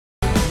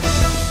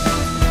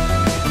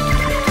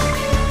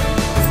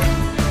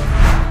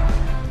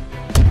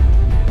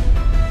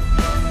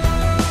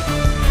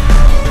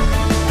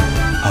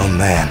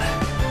man.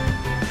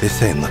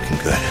 This ain't looking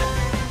good.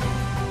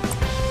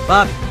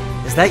 Bobby,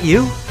 is that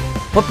you?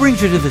 What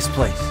brings you to this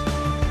place?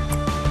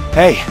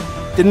 Hey,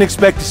 didn't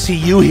expect to see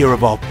you here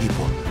of all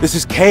people. This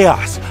is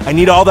chaos. I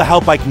need all the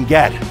help I can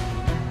get.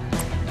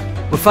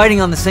 We're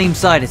fighting on the same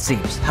side, it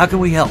seems. How can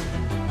we help?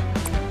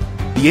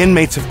 The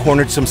inmates have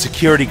cornered some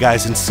security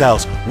guys in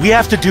cells. We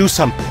have to do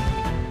something.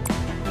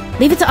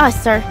 Leave it to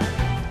us, sir.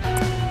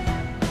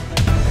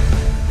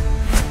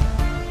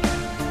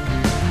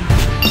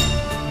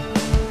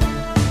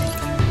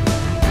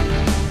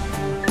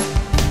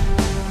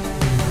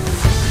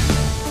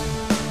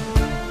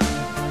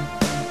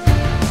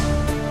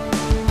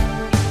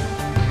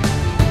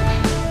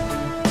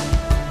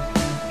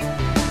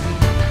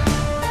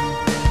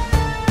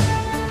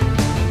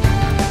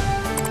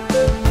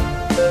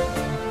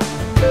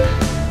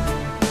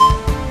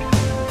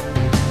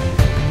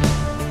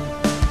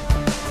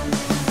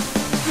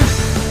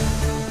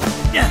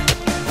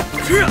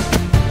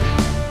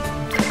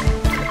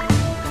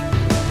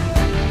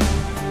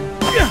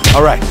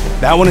 All right,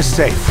 that one is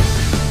safe.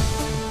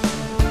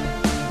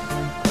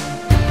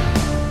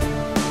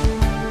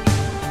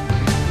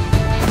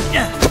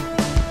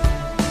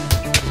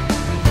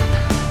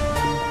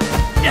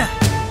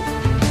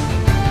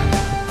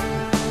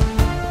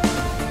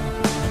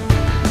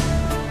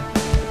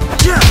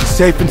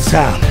 Safe and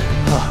sound.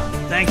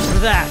 Thanks for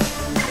that.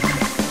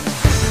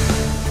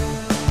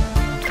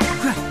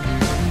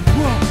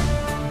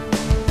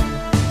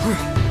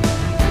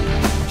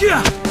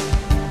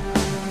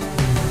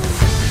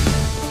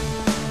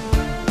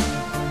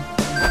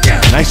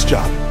 Nice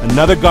job.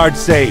 Another guard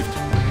saved.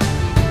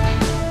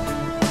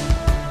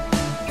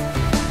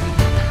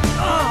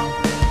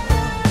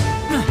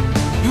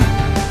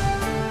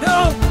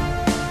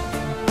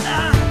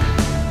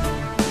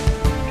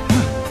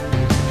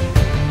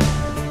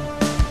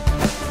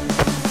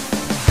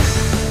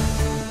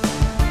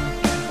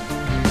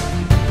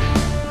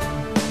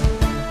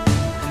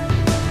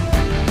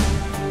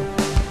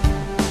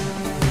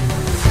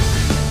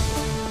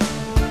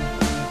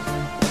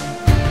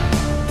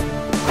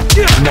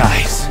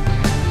 Nice.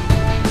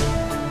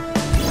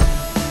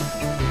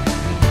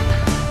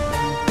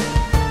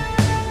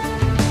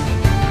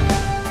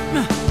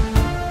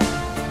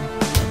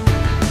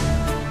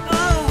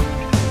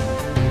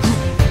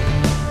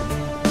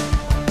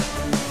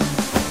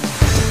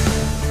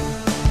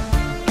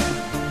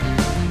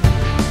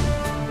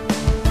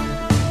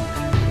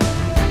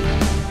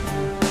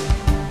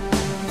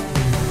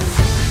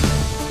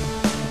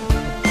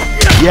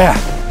 Yeah.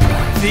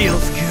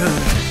 Feels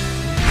good.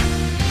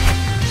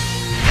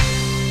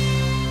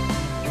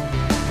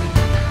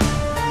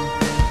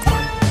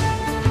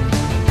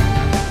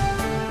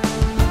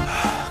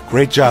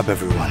 Great job,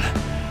 everyone.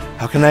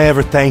 How can I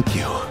ever thank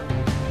you?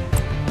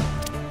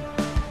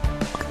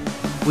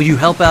 Will you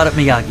help out at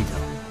Miyagi-Do?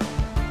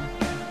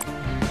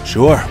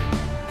 Sure.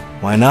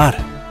 Why not?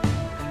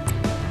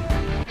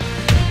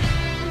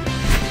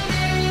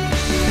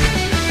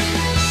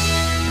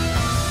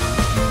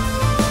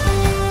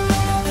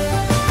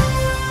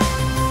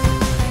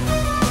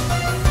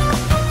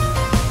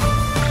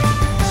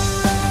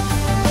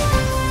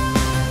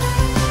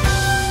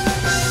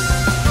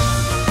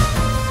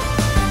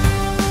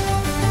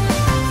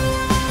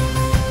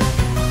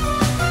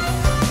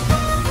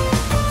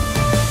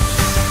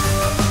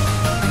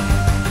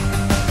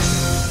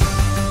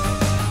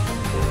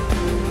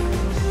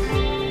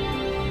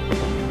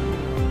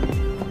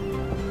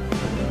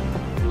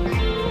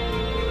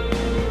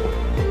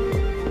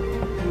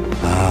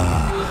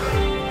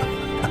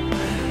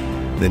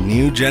 The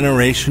new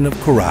generation of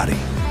karate.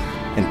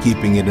 And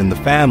keeping it in the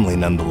family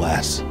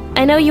nonetheless.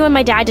 I know you and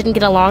my dad didn't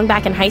get along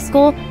back in high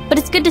school, but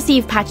it's good to see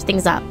you've patched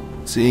things up.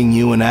 Seeing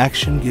you in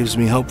action gives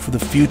me hope for the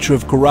future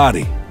of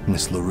karate,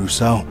 Miss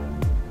LaRusso.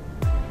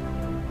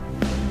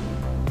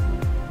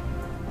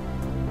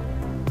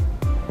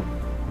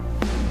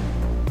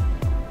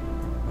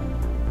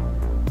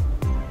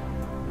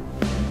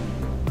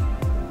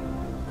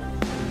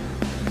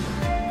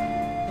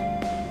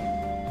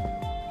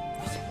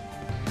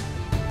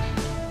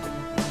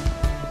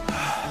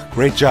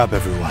 Great job,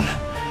 everyone.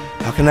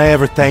 How can I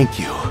ever thank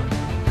you?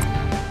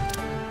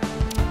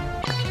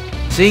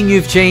 Seeing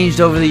you've changed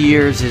over the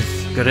years is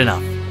good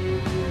enough.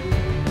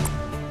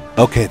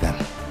 Okay then.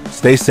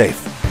 Stay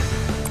safe.